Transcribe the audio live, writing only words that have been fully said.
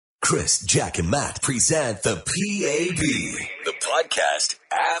Chris, Jack, and Matt present the PAB, the podcast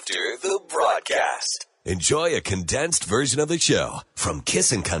after the broadcast. Enjoy a condensed version of the show from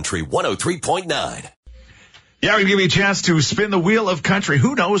Kissin' Country 103.9. Yeah, we're going to give you a chance to spin the wheel of country.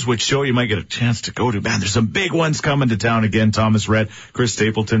 Who knows which show you might get a chance to go to. Man, there's some big ones coming to town again. Thomas Rhett, Chris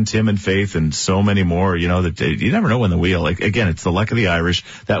Stapleton, Tim and Faith, and so many more. You know, that you never know when the wheel, again, it's the luck of the Irish.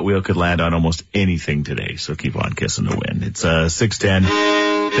 That wheel could land on almost anything today. So keep on kissing to win. It's 6:10.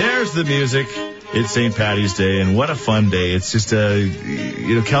 There's the music. It's St. Paddy's Day, and what a fun day. It's just,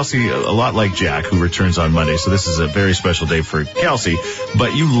 Kelsey, a lot like Jack, who returns on Monday. So this is a very special day for Kelsey.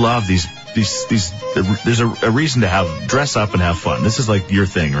 But you love these, there's a reason to dress up and have fun. This is like your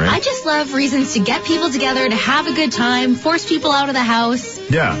thing, right? I just love reasons to get people together, to have a good time, force people out of the house.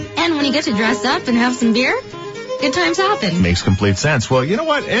 Yeah. And when you get to dress up and have some beer, good times happen. Makes complete sense. Well, you know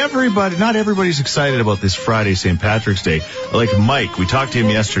what? Not everybody's excited about this Friday, St. Patrick's Day. Like Mike, we talked to him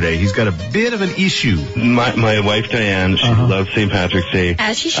yesterday. He's got a bit of an issue. My wife, Diane, she loves St. Patrick's Day.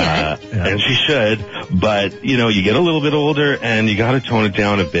 As she should. And she should. But, you get a little bit older and you got to tone it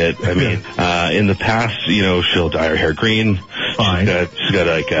down a bit. I mean, in the past, she'll dye her hair green. Fine. She's got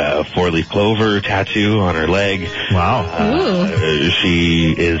like a 4-leaf clover tattoo on her leg. Wow.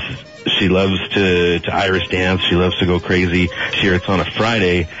 She loves to Irish dance. She loves to go crazy. It's on a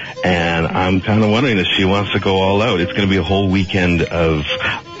Friday, and I'm kind of wondering if she wants to go all out. It's going to be a whole weekend of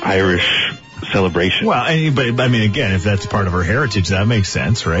Irish celebration. Well, but I mean, again, if that's part of her heritage, that makes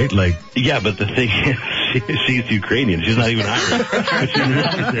sense, right? Yeah, but the thing is, she's Ukrainian. She's not even Irish.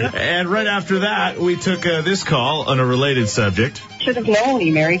 And right after that, we took this call on a related subject. Should have known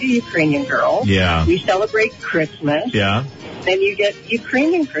he married a Ukrainian girl. Yeah. We celebrate Christmas. Yeah. Then you get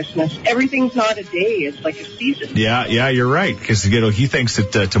Ukrainian Christmas. Everything's not a day. It's like a season. Yeah, you're right. Because, he thinks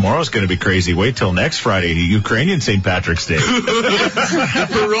that tomorrow's going to be crazy. Wait till next Friday, Ukrainian St. Patrick's Day.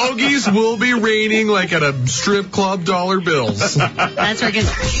 Pierogies will be raining like at a strip club dollar bills. That's right. Keeping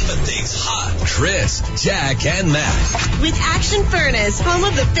things hot. Chris, Jack, and Matt. With Action Furnace, home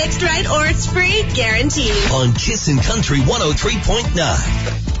of the fixed right or it's free guarantee. On Kissin' Country 103.9.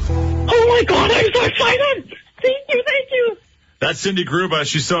 Oh, my God, I'm so excited. Thank you. That's Cindy Gruba.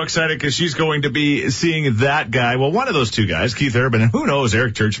 She's so excited because she's going to be seeing that guy. Well, one of those two guys, Keith Urban, and who knows,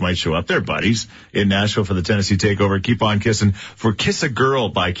 Eric Church might show up. They're buddies in Nashville for the Tennessee Takeover. Keep on kissing for Kiss a Girl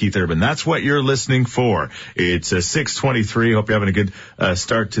by Keith Urban. That's what you're listening for. It's 6:23. Hope you're having a good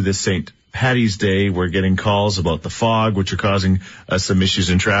start to this St. Paddy's Day. We're getting calls about the fog, which are causing some issues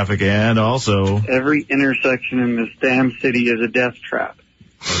in traffic, and also every intersection in this damn city is a death trap.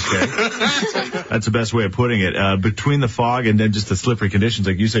 Okay. That's the best way of putting it. Between the fog and then just the slippery conditions,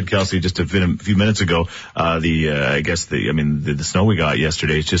 like you said, Kelsey, just a few minutes ago, the snow we got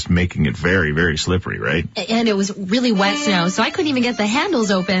yesterday is just making it very, very slippery, right? And it was really wet snow, so I couldn't even get the handles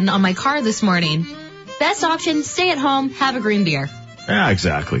open on my car this morning. Best option, stay at home, have a green beer. Yeah,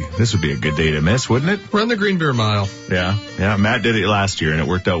 exactly. This would be a good day to miss, wouldn't it? Run the Green Beer Mile. Yeah. Matt did it last year, and it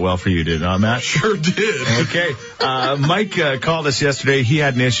worked out well for you, did it not, Matt? Sure did. Okay. Mike called us yesterday. He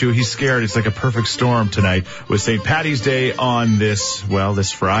had an issue. He's scared. It's like a perfect storm tonight with St. Paddy's Day on this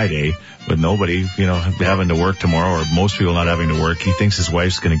Friday, with nobody, having to work tomorrow, or most people not having to work. He thinks his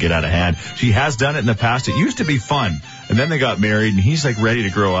wife's going to get out of hand. She has done it in the past. It used to be fun. And then they got married, and he's like ready to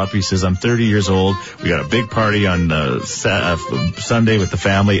grow up. He says, I'm 30 years old. We got a big party on Sunday with the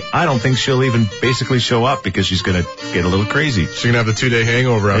family. I don't think she'll even basically show up because she's going to get a little crazy. She's going to have the 2-day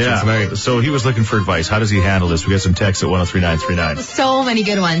hangover after tonight. So he was looking for advice. How does he handle this? We got some texts at 103939. So many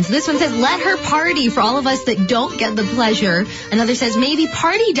good ones. This one says, let her party for all of us that don't get the pleasure. Another says, maybe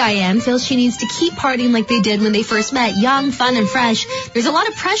party Diane feels she needs to keep partying like they did when they first met. Young, fun, and fresh. There's a lot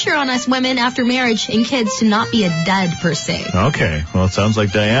of pressure on us women after marriage and kids to not be a dud per se. Okay. Well, it sounds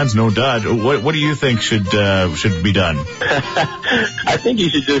like Diane's no dud. What do you think should be done? I think you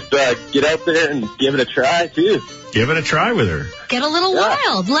should just get out there and give it a try, too. Give it a try with her. Get a little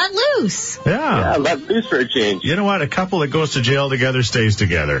wild. Let loose. Yeah, let loose for a change. You know what? A couple that goes to jail together stays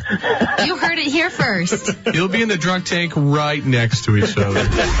together. You heard it here first. You'll be in the drunk tank right next to each other.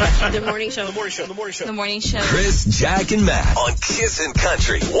 The morning show. Chris, Jack, and Matt on Kissin'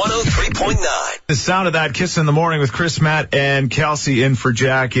 Country 103.9. The sound of that Kiss in the Morning with Chris, Matt, and Kelsey in for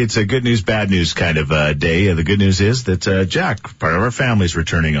Jack. It's a good news, bad news kind of day. The good news is that Jack, part of our family's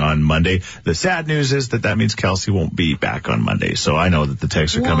returning on Monday. The sad news is that means Kelsey won't be back on Monday. So I know that the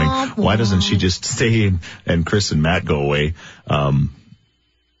texts are coming. Why doesn't she just stay and Chris and Matt go away? I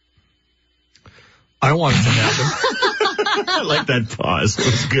want it to happen. I like that pause. It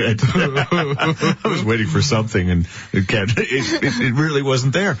was good. I was waiting for something, and it really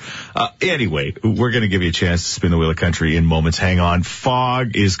wasn't there. Anyway, we're going to give you a chance to spin the wheel of country in moments. Hang on.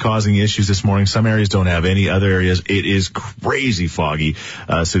 Fog is causing issues this morning. Some areas don't have any. Other areas, it is crazy foggy.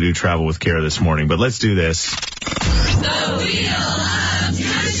 So do travel with care this morning. But let's do this. The Wheel of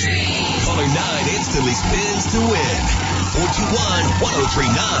Country. Caller 9 instantly spins to win.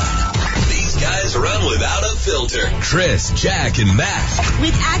 421-1039. These guys run without a filter. Chris, Jack, and Matt.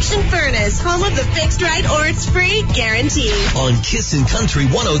 With Action Furnace, home of the fixed right or it's free guarantee. On Kissin' Country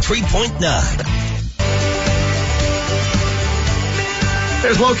 103.9.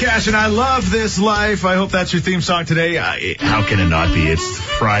 There's Low Cash, and I love this life. I hope that's your theme song today. How can it not be? It's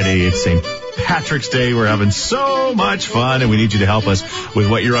Friday. It's St. Patrick's Day. We're having so much fun, and we need you to help us with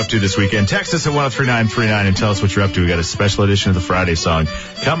what you're up to this weekend. Text us at 103939 and tell us what you're up to. We got a special edition of the Friday song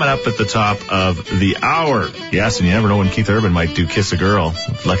coming up at the top of the hour. Yes, and you never know when Keith Urban might do Kiss a Girl.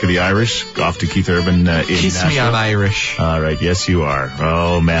 Luck of the Irish. Off to Keith Urban in Kiss Nashville. me, I'm Irish. All right, yes, you are.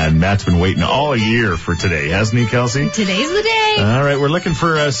 Oh, man, Matt's been waiting all year for today, hasn't he, Kelsey? Today's the day. All right, we're looking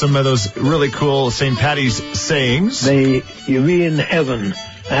for some of those really cool St. Patty's sayings. May you be in heaven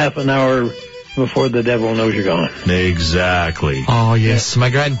half an hour before the devil knows you're gone. Exactly. Oh, yes. My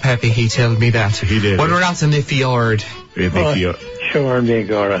grandpappy, he told me that. He did. When we're out in the fjord. Sure, me,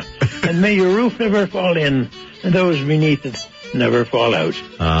 Gora. And may your roof never fall in, and those beneath it never fall out.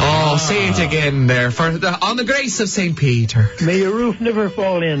 Oh, say it again there. On the grace of St. Peter. May your roof never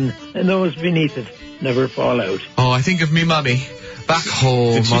fall in, and those beneath it never fall out. Oh, I think of me mummy. Back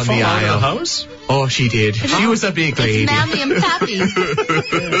home Did she on fall the out aisle. of the house? Oh, she did. She was a big lady. It's Mammy and Pappy.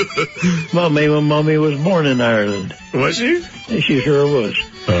 Mommy was born in Ireland. Was she? She sure was.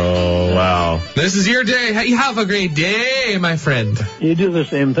 Oh, wow. This is your day. You have a great day, my friend. You do the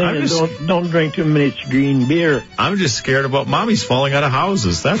same thing, and don't drink too much green beer. I'm just scared about mommies falling out of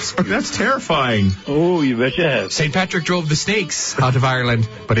houses. That's terrifying. Oh, you bet you have. St. Patrick drove the snakes out of Ireland,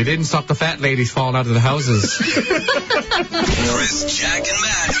 but it didn't stop the fat ladies falling out of the houses. Chris, Jack, and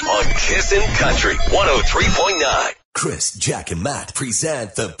Matt on Kissin' Country 103.9. Chris, Jack, and Matt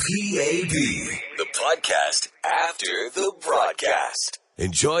present the PAB, the podcast after the broadcast.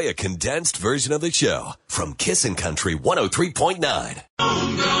 Enjoy a condensed version of the show from Kissin' Country 103.9.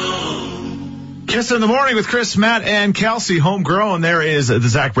 Kiss in the morning with Chris, Matt, and Kelsey. Homegrown. There is the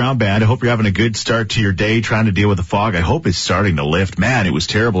Zach Brown Band. I hope you're having a good start to your day, trying to deal with the fog. I hope it's starting to lift. Man, it was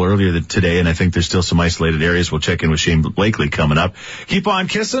terrible earlier today, and I think there's still some isolated areas. We'll check in with Shane Blakely coming up. Keep on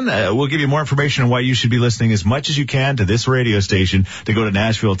kissing. We'll give you more information on why you should be listening as much as you can to this radio station to go to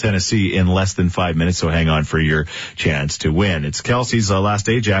Nashville, Tennessee in less than 5 minutes. So hang on for your chance to win. It's Kelsey's last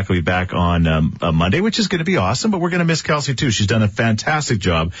day. Jack will be back on Monday, which is going to be awesome, but we're going to miss Kelsey too. She's done a fantastic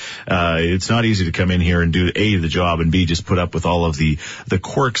job. It's not easy to come in here and do A, the job, and B, just put up with all of the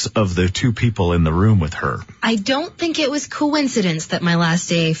quirks of the two people in the room with her. I don't think it was coincidence that my last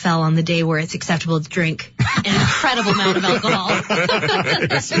day fell on the day where it's acceptable to drink an incredible amount of alcohol.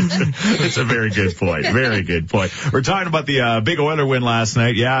 It's a very good point. Very good point. We're talking about the big Oiler win last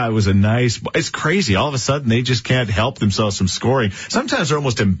night. Yeah, it was it's crazy. All of a sudden, they just can't help themselves from scoring. Sometimes they're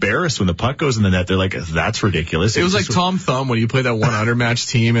almost embarrassed when the puck goes in the net. They're like, that's ridiculous. It was like Tom Thumb when you play that 100 match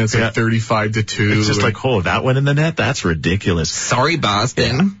team and it's like 35-2. It's just like, oh, that went in the net? That's ridiculous. Sorry,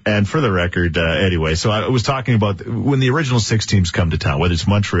 Boston. Yeah. And for the record, anyway, so I was talking about when the original six teams come to town, whether it's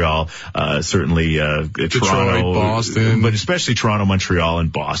Montreal, certainly Toronto, Boston, but especially Toronto, Montreal,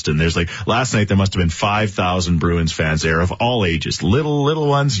 and Boston. There's like, last night there must have been 5,000 Bruins fans there of all ages, little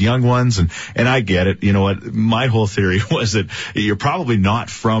ones, young ones, and I get it. You know what? My whole theory was that you're probably not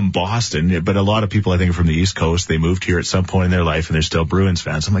from Boston, but a lot of people, I think, are from the East Coast. They moved here at some point in their life, and they're still Bruins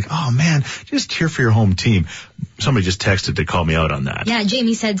fans. I'm like, oh man, just cheer for your home team. Somebody just texted to call me out on that. Yeah,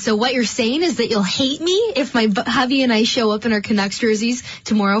 Jamie said, so what you're saying is that you'll hate me if my hubby and I show up in our Canucks jerseys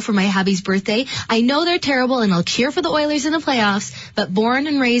tomorrow for my hubby's birthday. I know they're terrible and I'll cheer for the Oilers in the playoffs, but born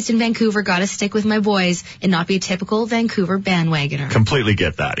and raised in Vancouver, gotta stick with my boys and not be a typical Vancouver bandwagoner. Completely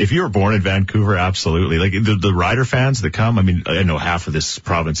get that. If you were born in Vancouver, absolutely. Like the Rider fans that come, I mean, I know half of this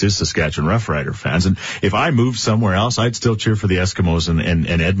province is Saskatchewan Rough Rider fans, and if I moved somewhere else, I'd still cheer for the Eskimos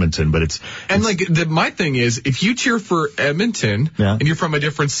and Edmonton, but my thing is, if you cheer for Edmonton and you're from a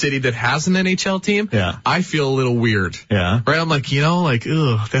different city that has an NHL team, I feel a little weird. Yeah. Right? I'm like,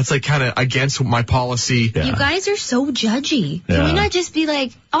 ugh, that's like kind of against my policy. Yeah. You guys are so judgy. Can we not just be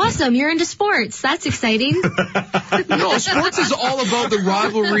like, awesome, you're into sports. That's exciting. No, sports is all about the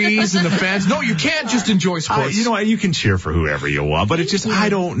rivalries and the fans. No, you can't just enjoy sports. You know what? You can cheer for whoever you want, but it's just, I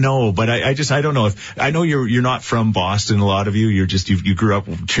don't know. But I don't know if, I know you're not from Boston, a lot of you. You grew up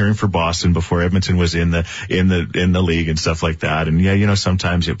cheering for Boston before Edmonton was in the the league and stuff like that. And yeah, you know,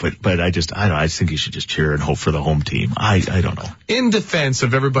 sometimes but I don't know. I think you should just cheer and hope for the home team. I don't know. In defense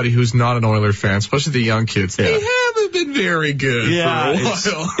of everybody who's not an Oilers fan, especially the young kids, they haven't been very good for a while.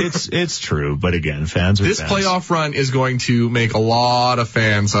 It's true, but again, fans are this fans. Playoff run is going to make a lot of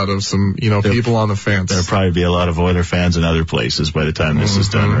fans out of some, people on the fence. There'll probably be a lot of Oiler fans in other places by the time this is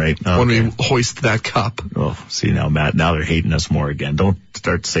done, right? Okay. When we hoist that cup. Oh, see now, Matt, now they're hating us more again. Don't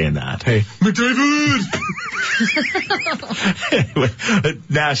start saying that. Hey, McDavid! Anyway,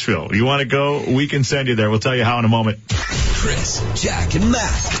 Nashville, you want to go? We can send you there. We'll tell you how in a moment. Chris, Jack, and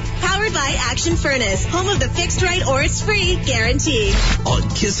Matt. Powered by Action Furnace, home of the fixed right or it's free guarantee. On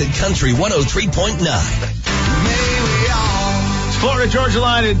Kissin' Country 103.9. Florida Georgia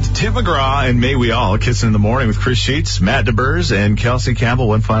Line and Tim McGraw and May We All kissing in the morning with Chris Sheets, Matt DeBurs, and Kelsey Campbell.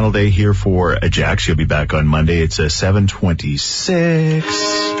 One final day here for Jack. She'll be back on Monday. It's 7:26.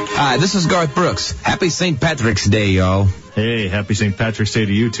 Hi, this is Garth Brooks. Happy St. Patrick's Day, y'all. Hey, happy St. Patrick's Day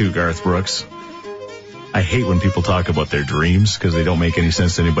to you too, Garth Brooks. I hate when people talk about their dreams because they don't make any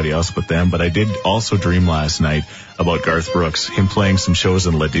sense to anybody else but them. But I did also dream last night about Garth Brooks, him playing some shows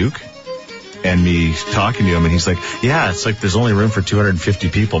in Leduc. And me talking to him, and he's like, yeah, it's like there's only room for 250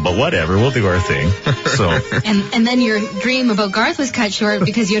 people, but whatever, we'll do our thing. So. And then your dream about Garth was cut short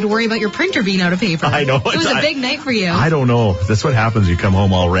because you had to worry about your printer being out of paper. I know. It was a big night for you. I don't know. That's what happens. You come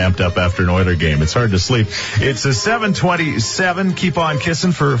home all ramped up after an Oiler game. It's hard to sleep. It's 7:27. Keep on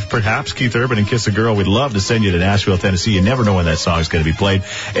kissing for perhaps Keith Urban and Kiss a Girl. We'd love to send you to Nashville, Tennessee. You never know when that song is going to be played,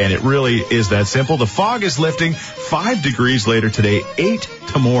 and it really is that simple. The fog is lifting. 5 degrees later today, 8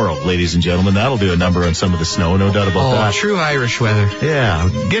 tomorrow, ladies and gentlemen. That'll do a number on some of the snow, no doubt about that. True Irish weather. Yeah.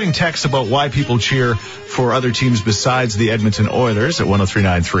 Getting texts about why people cheer for other teams besides the Edmonton Oilers at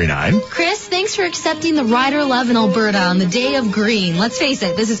 103939. Chris, thanks for accepting the Rider Love in Alberta on the Day of Green. Let's face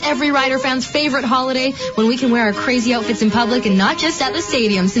it, this is every Rider fan's favorite holiday when we can wear our crazy outfits in public and not just at the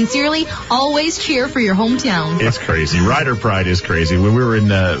stadium. Sincerely, always cheer for your hometown. It's crazy. Rider pride is crazy. When we were in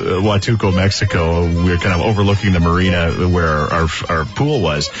Huatuco, Mexico, we were kind of overlooking the marina where our pool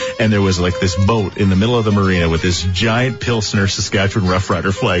was, and there was like this boat in the middle of the marina with this giant Pilsner Saskatchewan Rough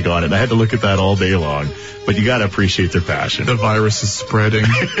Rider flag on it. And I had to look at that all day long. But you got to appreciate their passion. The virus is spreading.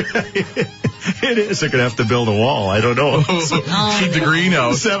 It is. They're going to have to build a wall. I don't know. Keep the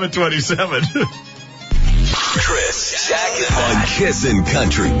greenhouse. 727. Chris, Jack, on Kissin'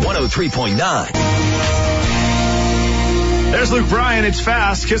 Country 103.9. There's Luke Bryan. It's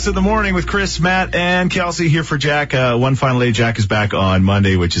fast. Kiss in the morning with Chris, Matt, and Kelsey here for Jack. One final day. Jack is back on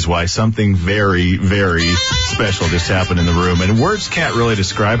Monday, which is why something very, very special just happened in the room. And words can't really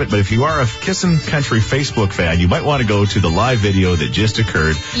describe it, but if you are a Kissin' Country Facebook fan, you might want to go to the live video that just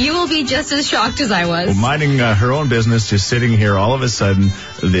occurred. You will be just as shocked as I was. Well, minding her own business, just sitting here, all of a sudden,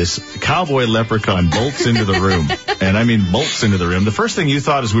 this cowboy leprechaun bolts into the room. And I mean bolts into the room. The first thing you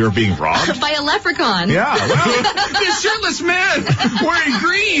thought is we were being robbed? By a leprechaun. Yeah. Well, this shirtless man wearing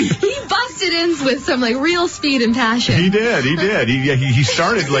green. He busted in with some real speed and passion. He did. He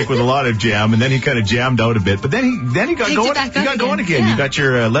started with a lot of jam, and then he kind of jammed out a bit. But then he got going. He got going again. Yeah. You got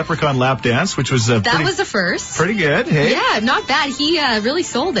your leprechaun lap dance, which was that was the first. Pretty good. Hey. Yeah, not bad. He really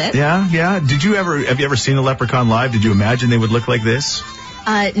sold it. Yeah. Have you ever seen a leprechaun live? Did you imagine they would look like this?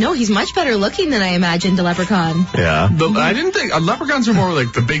 No, he's much better looking than I imagined a leprechaun. Yeah. I didn't think leprechauns are more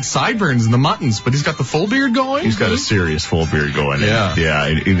like the big sideburns and the muttons, but he's got the full beard going. He's got a serious full beard going. Yeah. Yeah.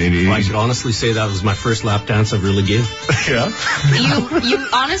 I should honestly say that was my first lap dance I've really given. Yeah. You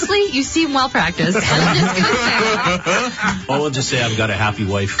honestly, you seem well practiced. I'm just gonna say. I'll just say I've got a happy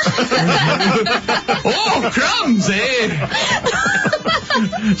wife. Oh, crumbs, eh?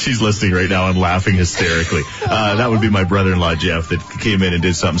 She's listening right now and laughing hysterically. That would be my brother-in-law, Jeff, that came in and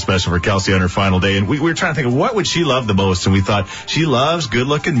did something special for Kelsey on her final day. And we were trying to think of what would she love the most. And we thought she loves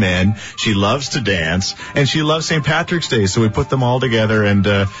good-looking men, she loves to dance, and she loves St. Patrick's Day. So we put them all together. And,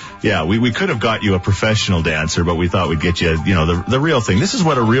 we could have got you a professional dancer, but we thought we'd get you, the real thing. This is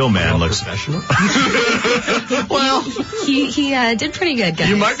what a real man looks like. Professional? Well, he did pretty good, guys.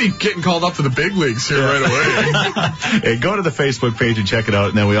 You might be getting called up to the big leagues here right away. Hey, go to the Facebook page and check it out.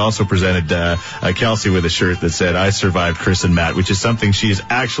 And then we also presented Kelsey with a shirt that said, "I survived Chris and Matt," which is something she has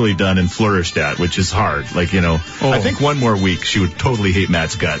actually done and flourished at, which is hard. I think one more week she would totally hate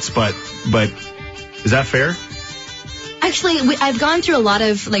Matt's guts. But is that fair? Actually, I've gone through a lot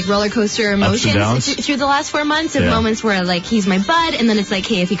of like roller coaster emotions through the last 4 months of moments where like he's my bud, and then it's like,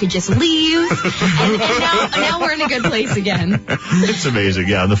 hey, if he could just leave, and now we're in a good place again. It's amazing.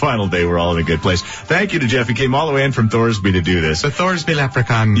 Yeah, on the final day, we're all in a good place. Thank you to Jeff. He came all the way in from Thorsby to do this. The Thorsby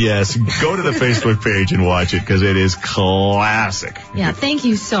Leprechaun. Yes, go to the Facebook page and watch it because it is classic. Yeah, thank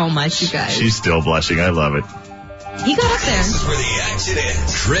you so much, you guys. She's still blushing. I love it. He got up there. This is where the action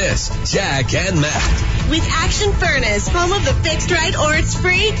is. Chris, Jack, and Matt. With Action Furnace, home of the fixed right or it's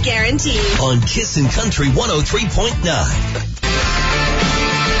free guarantee. On Kissin' Country 103.9.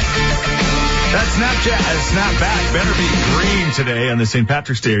 That snapback better be green today on the St.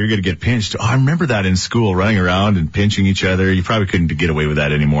 Patrick's Day or you're going to get pinched. Oh, I remember that in school, running around and pinching each other. You probably couldn't get away with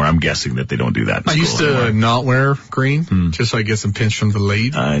that anymore. I'm guessing that they don't do that in I used to anymore. not wear green just so I get some pinch from the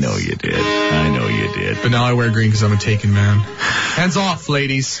ladies. I know you did. But now I wear green because I'm a taken man. Hands off,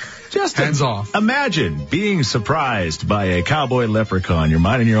 ladies. Just hands off. Imagine being surprised by a cowboy leprechaun. You're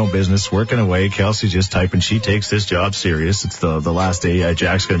minding your own business, working away. Kelsey's just typing. She takes this job serious. It's the last day.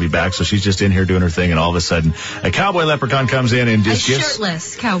 Jack's going to be back, so she's just in here doing her thing, and all of a sudden, a cowboy leprechaun comes in and just gives...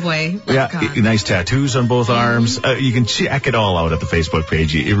 shirtless cowboy leprechaun. Yeah, nice tattoos on both arms. You can check it all out at the Facebook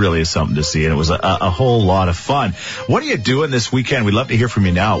page. It really is something to see, and it was a whole lot of fun. What are you doing this weekend? We'd love to hear from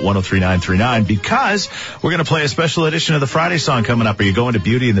you now at 103939 because we're going to play a special edition of the Friday song coming up. Are you going to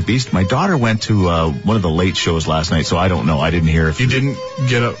Beauty and the Beast? My daughter went to one of the late shows last night, so I don't know. I didn't hear if you didn't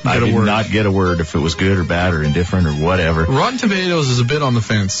get a word. I did not get a word if it was good or bad or indifferent or whatever. Rotten Tomatoes is a bit on the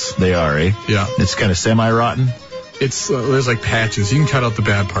fence. They are, eh? Yeah. It's kind of semi-rotten. It's there's like patches. You can cut out the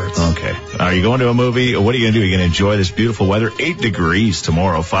bad parts. Okay. Are you going to a movie? What are you going to do? Are you going to enjoy this beautiful weather? 8 degrees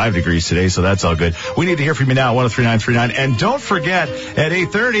tomorrow, 5 degrees today, so that's all good. We need to hear from you now at 103939. And don't forget, at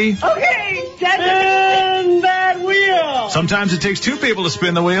 8:30... Okay, spin that wheel! Sometimes it takes two people to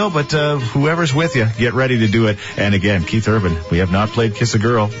spin the wheel, but whoever's with you, get ready to do it. And again, Keith Urban, we have not played Kiss a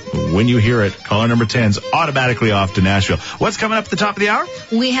Girl. When you hear it, caller number 10's automatically off to Nashville. What's coming up at the top of the hour?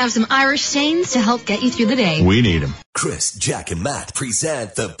 We have some Irish stains to help get you through the day. We need them. Chris, Jack, and Matt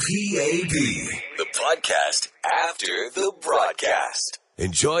present the PAB, the podcast after the broadcast.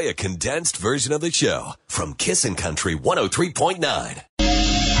 Enjoy a condensed version of the show from Kissin' Country 103.9.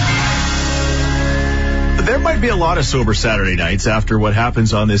 There might be a lot of sober Saturday nights after what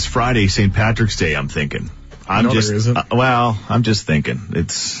happens on this Friday, St. Patrick's Day, I'm thinking. There isn't. I'm just thinking.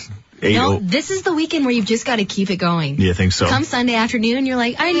 It's 8. No, this is the weekend where you've just got to keep it going. You think so? Come Sunday afternoon, you're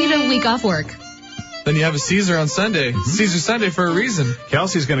like, I need a week off work. Then you have a Caesar on Sunday. Caesar Sunday for a reason.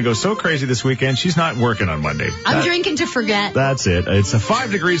 Kelsey's going to go so crazy this weekend, she's not working on Monday. I'm drinking to forget. That's it. It's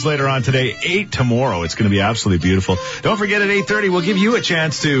 5 degrees later on today, 8 tomorrow. It's going to be absolutely beautiful. Don't forget at 8:30, we'll give you a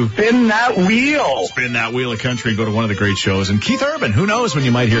chance to spin that wheel. Spin that wheel of country, go to one of the great shows. And Keith Urban, who knows when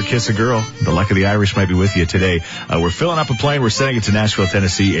you might hear Kiss a Girl. The luck of the Irish might be with you today. We're filling up a plane. We're sending it to Nashville,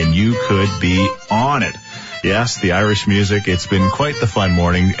 Tennessee, and you could be on it. Yes, the Irish music. It's been quite the fun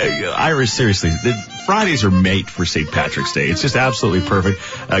morning. Irish, seriously, Fridays are made for St. Patrick's Day. It's just absolutely perfect.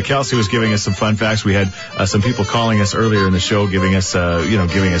 Kelsey was giving us some fun facts. We had some people calling us earlier in the show, giving us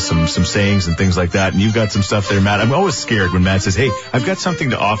some sayings and things like that. And you've got some stuff there, Matt. I'm always scared when Matt says, "Hey, I've got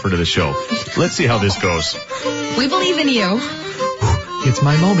something to offer to the show." Let's see how this goes. We believe in you. It's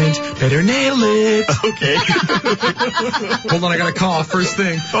my moment. Better nail it. Okay. Hold on, I got a cough. First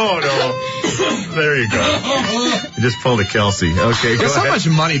thing. Oh, no. There you go. You just pulled a Kelsey. Okay, go Guess ahead. how much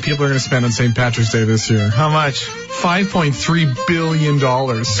money people are going to spend on St. Patrick's Day this year? How much? $5.3 billion.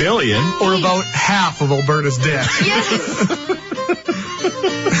 Billion? Or about half of Alberta's debt. Yes.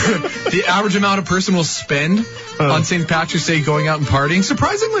 The average amount a person will spend on St. Patrick's Day going out and partying,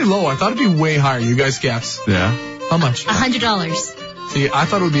 surprisingly low. I thought it'd be way higher. You guys guess? Yeah. How much? $100. See, I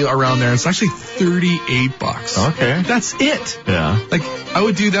thought it would be around there. It's actually $38. Okay. That's it. Yeah. Like, I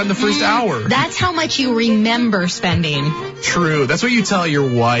would do that in the first hour. That's how much you remember spending. True. That's what you tell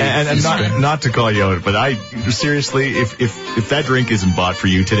your wife. And not to call you out, but seriously, if that drink isn't bought for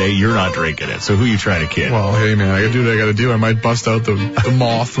you today, you're not drinking it. So who are you trying to kid? Well, hey, man, I gotta do what I gotta do. I might bust out the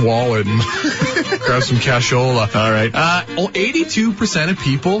moth wallet and grab some cashola. All right. 82% of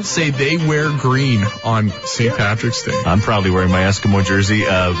people say they wear green on St. Patrick's Day. I'm probably wearing my Eskimo jersey.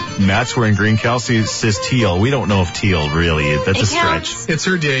 Matt's wearing green. Kelsey says teal. We don't know if teal really. That's a stretch. It's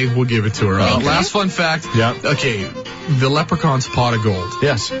her day. We'll give it to her. Last fun fact. Yeah. Okay. The Leprechaun's pot of gold.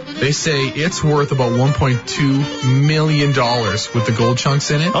 Yes. They say it's worth about $1.2 million with the gold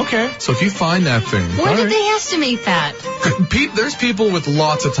chunks in it. Okay. So if you find that thing. Where did they estimate that? There's people with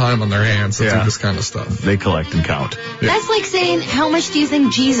lots of time on their hands that do this kind of stuff. They collect and count. Yeah. That's like saying, how much do you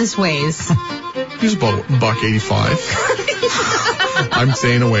think Jesus weighs? He's about $1.85. I'm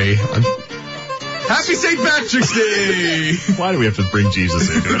staying away. Happy St. Patrick's Day. Why do we have to bring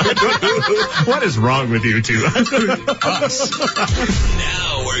Jesus into it? What is wrong with you two? Us.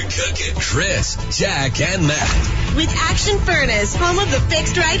 Now we're cooking. Chris, Jack, and Matt. With Action Furnace, home of the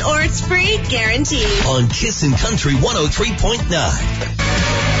fixed right or it's free guarantee. On Kissin' Country 103.9.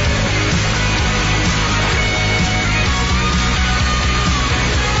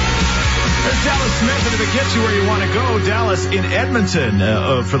 Dallas Smith, and if it gets you where you want to go, Dallas in Edmonton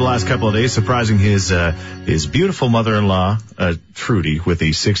for the last couple of days, surprising his beautiful mother-in-law, Trudy, with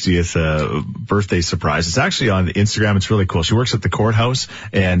the 60th birthday surprise. It's actually on Instagram. It's really cool. She works at the courthouse,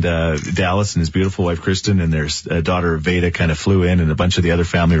 and Dallas and his beautiful wife, Kristen, and their daughter, Veda, kind of flew in, and a bunch of the other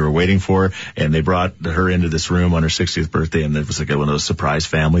family were waiting for her, and they brought her into this room on her 60th birthday, and it was like one of those surprise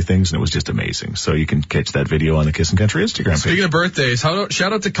family things, and it was just amazing. So you can catch that video on the Kissin' Country Instagram page. Speaking of birthdays,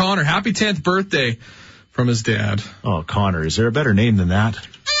 shout out to Connor. Happy 10th birthday from his dad. Oh, Connor. Is there a better name than that?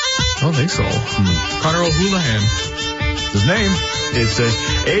 I don't think so. Connor O'Houlihan. His name. It's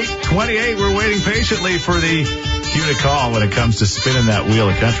 8:28. We're waiting patiently for the cue to call when it comes to spinning that wheel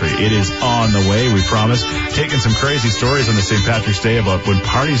of country. It is on the way, we promise. Taking some crazy stories on the St. Patrick's Day about when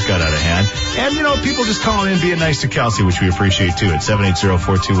parties got out of hand. And, people just calling in being nice to Kelsey, which we appreciate too, at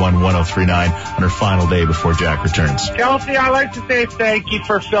 780-421-1039 on her final day before Jack returns. Kelsey, I'd like to say thank you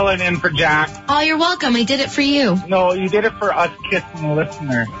for filling in for Jack. Oh, you're welcome. I did it for you. No, you did it for us Kissin'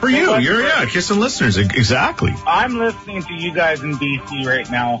 listeners. For you. You're Kissin' listeners. Exactly. I'm listening to you guys in BC right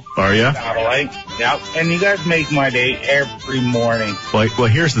now. Are you? Satellite. Yep. And you guys make my day every morning. Well,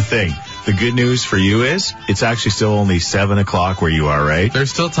 here's the thing. The good news for you is it's actually still only 7 o'clock where you are, right? There's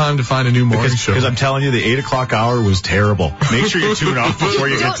still time to find a new morning show. Because I'm telling you, the 8 o'clock hour was terrible. Make sure you tune off before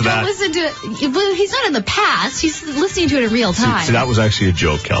you get to that. Don't listen to it. Well, he's not in the past. He's listening to it in real time. See, that was actually a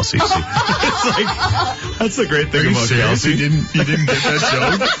joke, Kelsey. See, it's like, that's the great thing about Kelsey. You didn't get that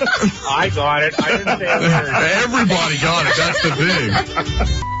joke? I got it. I didn't say a word. Everybody got it. That's the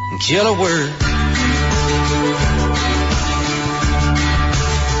thing. Kill a word.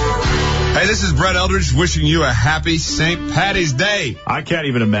 Hey, this is Brett Eldridge wishing you a happy St. Patty's Day. I can't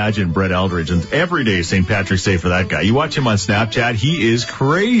even imagine Brett Eldridge, and every day is St. Patrick's Day for that guy. You watch him on Snapchat, he is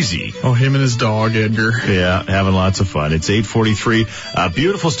crazy. Oh, him and his dog, Edgar. Yeah, having lots of fun. It's 8:43.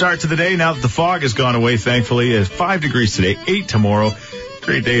 Beautiful start to the day now that the fog has gone away, thankfully. It's 5 degrees today, 8 tomorrow.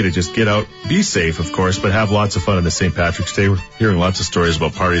 Great day to just get out, be safe, of course, but have lots of fun on the St. Patrick's Day. We're hearing lots of stories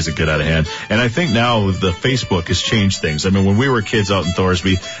about parties that get out of hand. And I think now the Facebook has changed things. I mean, when we were kids out in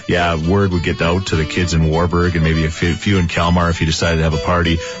Thorsby, word would get out to the kids in Warburg and maybe a few in Kalmar if you decided to have a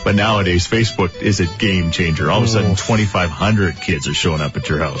party. But nowadays, Facebook is a game changer. All of a sudden, 2,500 kids are showing up at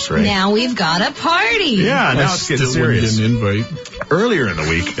your house, right? Now we've got a party. Yeah, now it's getting serious. Get an invite. Earlier in the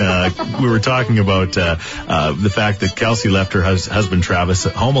week, we were talking about the fact that Kelsey left her husband, Travis,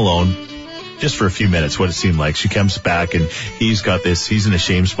 at home alone just for a few minutes, what it seemed like. She comes back and he's in a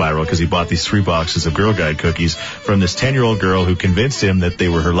shame spiral because he bought these 3 boxes of Girl Guide cookies from this 10-year-old girl who convinced him that they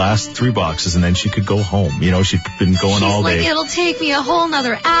were her last 3 boxes and then she could go home. She'd been going all day. She's like, it'll take me a whole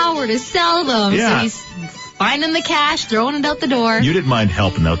nother hour to sell them. Yeah. So he's finding the cash, throwing it out the door. You didn't mind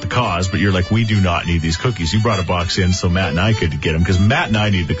helping out the cause, but you're like, we do not need these cookies. You brought a box in so Matt and I could get them because Matt and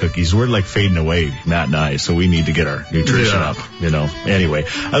I need the cookies. We're like fading away, Matt and I, so we need to get our nutrition up, Anyway,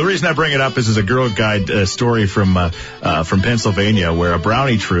 the reason I bring it up is a Girl Guide story from Pennsylvania where a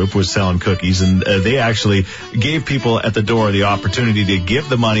brownie troop was selling cookies and they actually gave people at the door the opportunity to give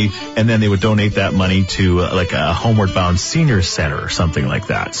the money and then they would donate that money to like a Homeward Bound Senior Center or something like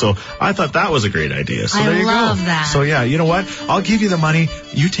that. So I thought that was a great idea. So there you go. Love that. So yeah, you know what? I'll give you the money.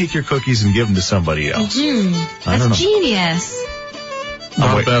 You take your cookies and give them to somebody else. That's genius.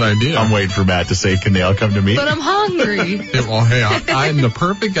 Not a bad idea. I'm waiting for Matt to say, can they all come to me? But I'm hungry. Well, hey, I'm the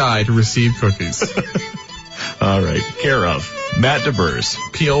perfect guy to receive cookies. All right. Care of Matt DeBurs.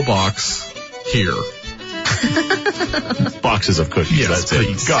 P.O. Box here. Boxes of cookies. Yes, that's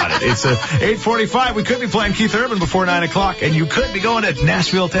please. It. Got it. It's 8:45. We could be playing Keith Urban before 9 o'clock, and you could be going to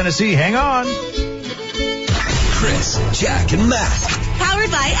Nashville, Tennessee. Hang on. Chris, Jack, and Matt. Powered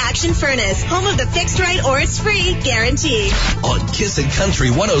by Action Furnace, home of the fixed right or it's free guarantee. On Kissin' Country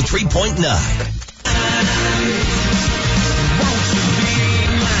 103.9.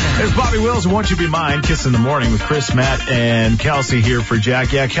 There's Bobby Wills and Won't You Be Mine, Kiss in the Morning with Chris, Matt, and Kelsey here for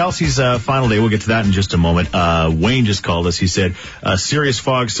Jack. Yeah, Kelsey's final day. We'll get to that in just a moment. Wayne just called us. He said serious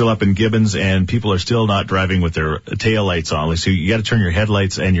fog still up in Gibbons, and people are still not driving with their tail lights on. So you got to turn your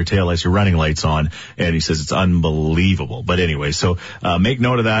headlights and your tail lights, your running lights on, and he says it's unbelievable. But anyway, so make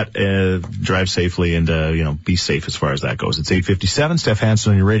note of that. Drive safely and, be safe as far as that goes. It's 8:57. Steph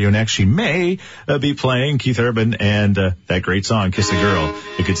Hansen on your radio next. She may be playing Keith Urban and that great song, Kiss a Girl.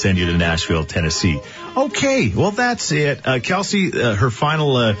 You could send send you to Nashville, Tennessee. Okay, well, that's it. Kelsey, her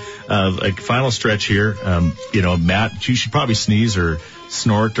final stretch here. Matt, she should probably sneeze or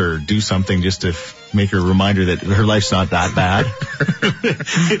snort or do something just to make her a reminder that her life's not that bad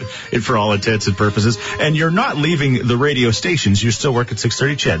for all intents and purposes. And you're not leaving the radio stations. You still work at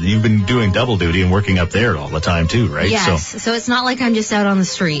 630 CHED. You've been doing double duty and working up there all the time too, right? Yes. So it's not like I'm just out on the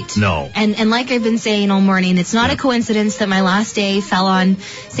street. No. And like I've been saying all morning, it's not a coincidence that my last day fell on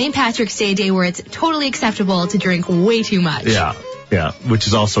St. Patrick's Day, where it's totally acceptable to drink way too much. Yeah, which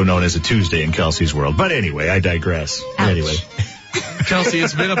is also known as a Tuesday in Kelsey's world. But anyway, I digress. Ouch. Anyway. Kelsey,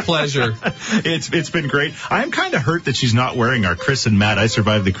 it's been a pleasure. It's been great. I'm kind of hurt that she's not wearing our Chris and Matt, I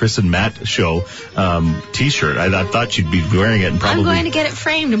Survived the Chris and Matt Show T-shirt. I thought she'd be wearing it. And probably... I'm going to get it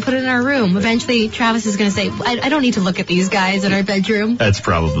framed and put it in our room. Eventually, Travis is going to say, I don't need to look at these guys in our bedroom. That's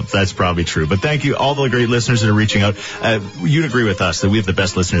probably true. But thank you, all the great listeners that are reaching out. You'd agree with us that we have the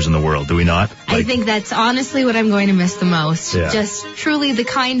best listeners in the world, do we not? I think that's honestly what I'm going to miss the most. Yeah. Just truly the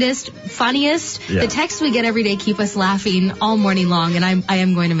kindest, funniest. Yeah. The texts we get every day keep us laughing all morning long, and I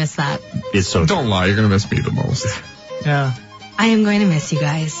am going to miss that. It's so Don't lie, you're going to miss me the most. Yeah. I am going to miss you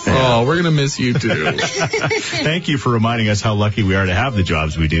guys. Oh, we're going to miss you too. Thank you for reminding us how lucky we are to have the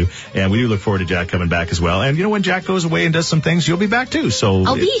jobs we do. And we do look forward to Jack coming back as well. And when Jack goes away and does some things, you'll be back too. So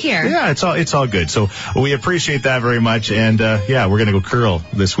I'll be here. Yeah, it's all good. So we appreciate that very much. And we're going to go curl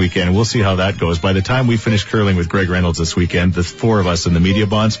this weekend. We'll see how that goes. By the time we finish curling with Greg Reynolds this weekend, the four of us in the media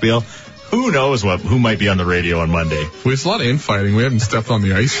bond spiel, who knows who might be on the radio on Monday. There's a lot of infighting. We haven't stepped on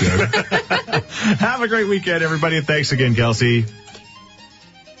the ice yet. Have a great weekend, everybody. And thanks again, Kelsey.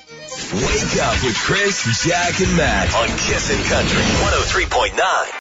 Wake up with Chris, Jack, and Matt on Kissin' Country 103.9.